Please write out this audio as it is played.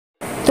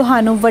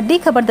ਤੁਹਾਨੂੰ ਵੱਡੀ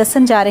ਖਬਰ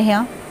ਦੱਸਣ ਜਾ ਰਹੇ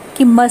ਹਾਂ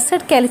ਕਿ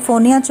ਮਰਸਡ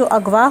ਕੈਲੀਫੋਰਨੀਆ 'ਚੋਂ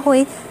ਅਗਵਾ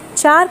ਹੋਏ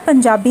 4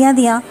 ਪੰਜਾਬੀਆਂ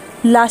ਦੀਆਂ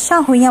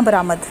ਲਾਸ਼ਾਂ ਹੋਈਆਂ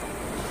ਬਰਾਮਦ।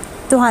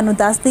 ਤੁਹਾਨੂੰ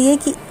ਦੱਸ ਦਈਏ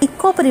ਕਿ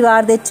ਇੱਕੋ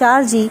ਪਰਿਵਾਰ ਦੇ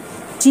 4 ਜੀ,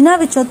 ਜਿਨ੍ਹਾਂ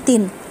ਵਿੱਚੋਂ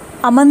 3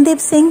 ਅਮਨਦੀਪ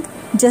ਸਿੰਘ,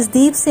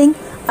 ਜਸਦੀਪ ਸਿੰਘ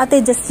ਅਤੇ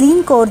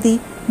ਜਸਲੀਨ ਕੌਰ ਦੀ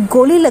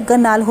ਗੋਲੀ ਲੱਗਣ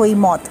ਨਾਲ ਹੋਈ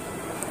ਮੌਤ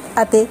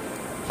ਅਤੇ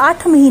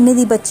 8 ਮਹੀਨੇ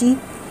ਦੀ ਬੱਚੀ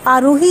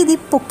ਆਰੋਹੀ ਦੀ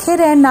ਭੁੱਖੇ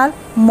ਰਹਿਣ ਨਾਲ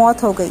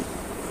ਮੌਤ ਹੋ ਗਈ।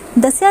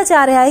 ਦੱਸਿਆ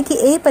ਜਾ ਰਿਹਾ ਹੈ ਕਿ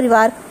ਇਹ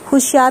ਪਰਿਵਾਰ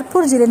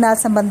ਹੁਸ਼ਿਆਰਪੁਰ ਜ਼ਿਲ੍ਹੇ ਨਾਲ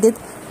ਸੰਬੰਧਿਤ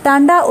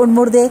ਟਾਂਡਾ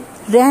ਉੜਮੁੜ ਦੇ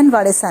ਰਹਿਣ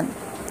ਵਾਲੇ ਸਨ,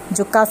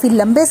 ਜੋ ਕਾਫੀ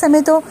ਲੰਬੇ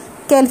ਸਮੇਂ ਤੋਂ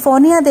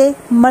ਕੈਲੀਫੋਰਨੀਆ ਦੇ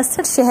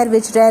ਮਰਸਡ ਸ਼ਹਿਰ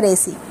ਵਿੱਚ ਰਹਿ ਰਹੇ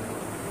ਸੀ।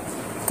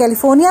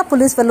 ਕੈਲੀਫੋਰਨੀਆ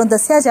ਪੁਲਿਸ ਵੱਲੋਂ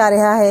ਦੱਸਿਆ ਜਾ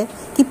ਰਿਹਾ ਹੈ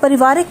ਕਿ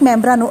ਪਰਿਵਾਰਕ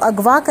ਮੈਂਬਰਾਂ ਨੂੰ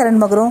ਅਗਵਾ ਕਰਨ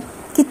ਮਗਰੋਂ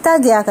ਕੀਤਾ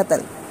ਗਿਆ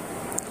ਕਤਲ।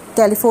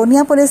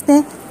 ਕੈਲੀਫੋਰਨੀਆ ਪੁਲਿਸ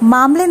ਨੇ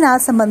ਮਾਮਲੇ ਨਾਲ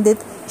ਸੰਬੰਧਿਤ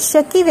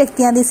ਸ਼ੱਕੀ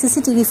ਵਿਅਕਤੀਆਂ ਦੀ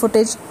CCTV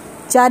ਫੁਟੇਜ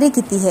ਜਾਰੀ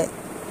ਕੀਤੀ ਹੈ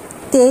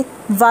ਤੇ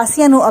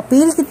ਵਾਸੀਆਂ ਨੂੰ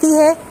ਅਪੀਲ ਕੀਤੀ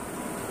ਹੈ।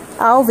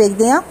 ਆਓ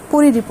ਵੇਖਦੇ ਹਾਂ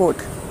ਪੂਰੀ report.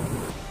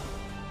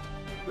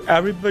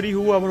 Everybody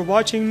who ever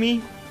watching me,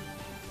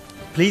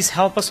 please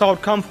help us out,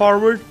 come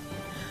forward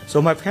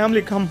so my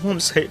family come home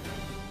safe.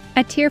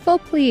 A tearful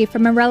plea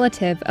from a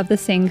relative of the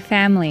Singh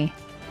family.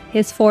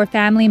 His 4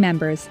 family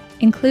members,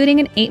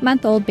 including an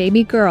 8-month-old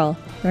baby girl,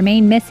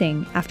 remain missing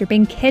after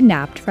being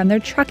kidnapped from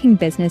their trucking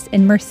business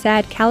in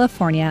Merced,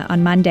 California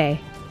on Monday.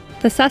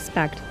 The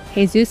suspect,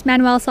 Jesus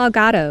Manuel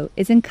Salgado,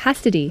 is in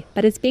custody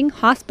but is being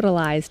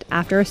hospitalized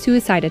after a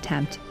suicide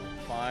attempt.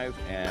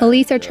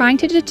 Police are trying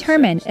to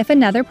determine if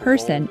another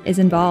person is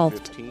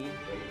involved.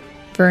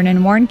 Vernon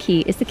Warnke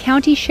is the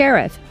county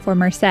sheriff for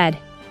Merced.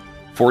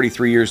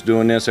 43 years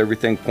doing this,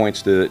 everything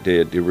points to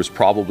it was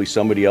probably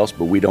somebody else,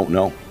 but we don't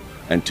know.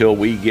 Until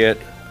we get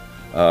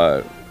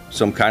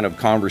some kind of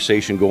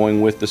conversation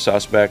going with the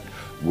suspect,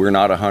 we're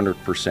not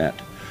 100%.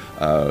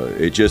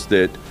 It's just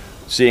that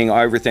seeing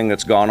everything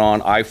that's gone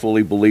on, I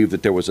fully believe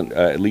that there was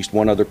at least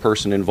one other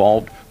person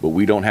involved, but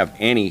we don't have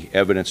any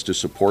evidence to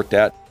support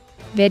that.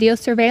 Video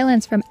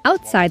surveillance from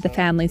outside the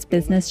family's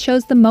business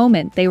shows the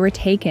moment they were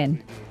taken.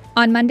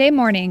 On Monday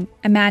morning,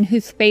 a man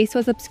whose face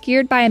was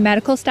obscured by a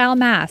medical-style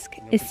mask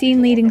is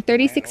seen leading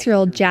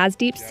 36-year-old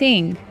Jasdeep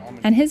Singh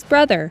and his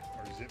brother,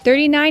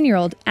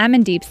 39-year-old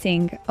Amandeep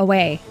Singh,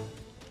 away.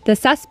 The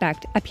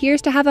suspect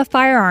appears to have a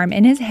firearm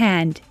in his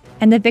hand,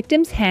 and the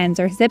victim's hands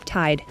are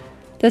zip-tied.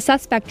 The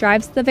suspect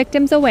drives the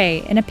victims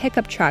away in a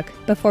pickup truck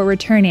before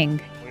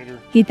returning.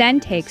 He then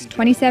takes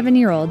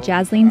 27-year-old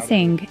Jasleen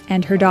Singh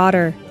and her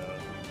daughter.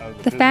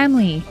 The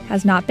family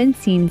has not been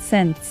seen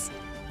since.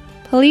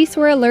 Police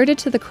were alerted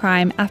to the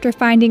crime after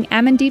finding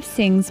Amandeep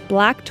Singh's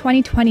black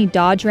 2020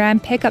 Dodge Ram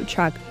pickup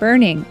truck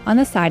burning on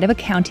the side of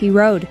a county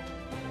road.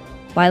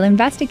 While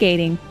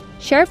investigating,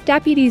 sheriff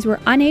deputies were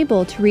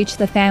unable to reach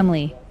the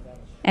family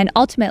and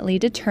ultimately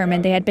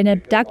determined they had been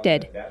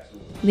abducted,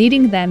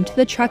 leading them to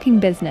the trucking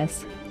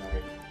business.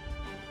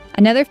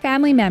 Another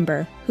family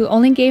member, who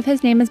only gave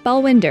his name as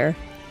Balwinder,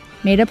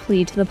 made a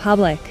plea to the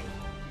public.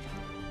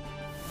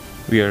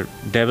 We are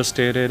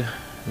devastated,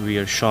 we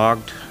are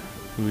shocked,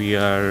 we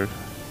are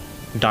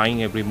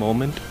dying every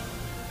moment,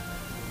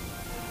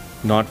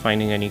 not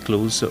finding any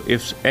clues. So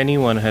if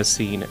anyone has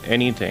seen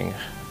anything,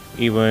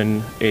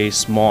 even a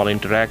small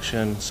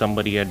interaction,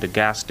 somebody at the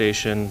gas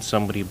station,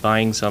 somebody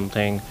buying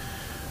something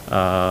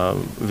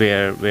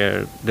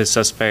where the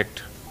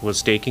suspect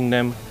was taking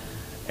them,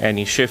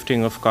 any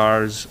shifting of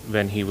cars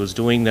when he was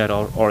doing that,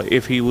 or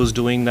if he was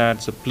doing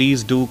that, so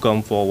please do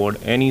come forward.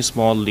 Any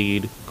small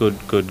lead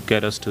could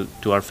get us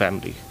to our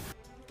family.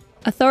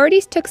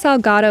 Authorities took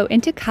Salgado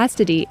into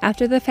custody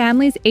after the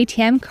family's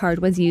ATM card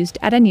was used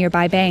at a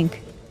nearby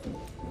bank.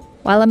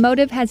 While a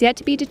motive has yet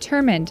to be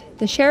determined,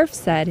 the sheriff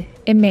said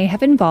it may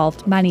have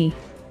involved money.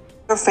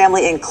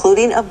 Family,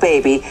 including a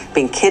baby,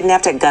 being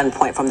kidnapped at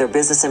gunpoint from their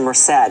business in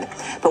Merced.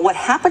 But what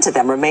happened to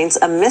them remains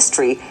a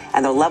mystery,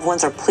 and their loved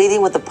ones are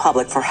pleading with the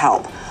public for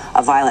help.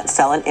 A violent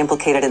felon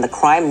implicated in the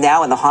crime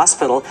now in the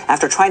hospital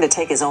after trying to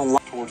take his own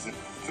life. Towards the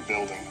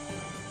building.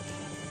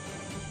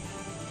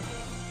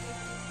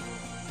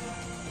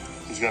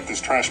 He's got this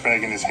trash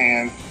bag in his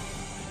hand.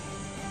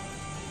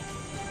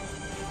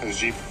 As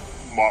Jeep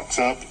walks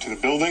up to the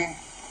building,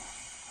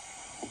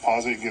 we'll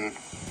pause it, get a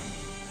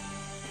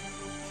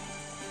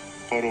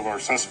photo of our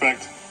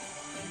suspect.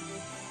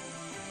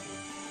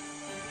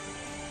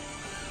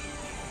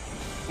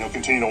 He'll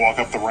continue to walk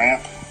up the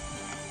ramp.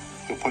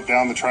 He'll put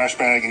down the trash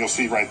bag, and you'll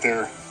see right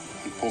there,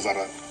 he pulls out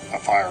a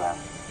firearm.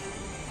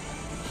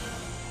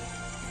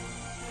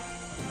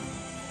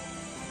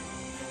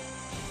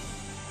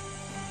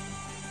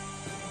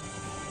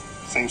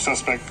 Same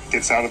suspect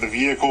gets out of the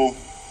vehicle,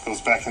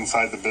 goes back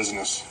inside the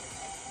business.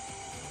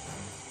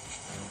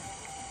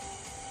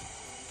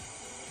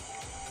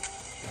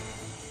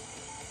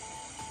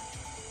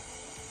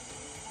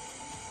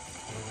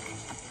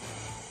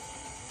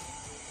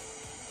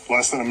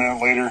 Less than a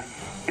minute later,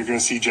 you're going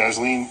to see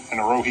Jasleen and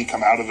Arohi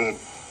come out of the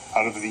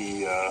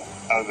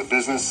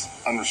business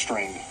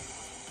unrestrained.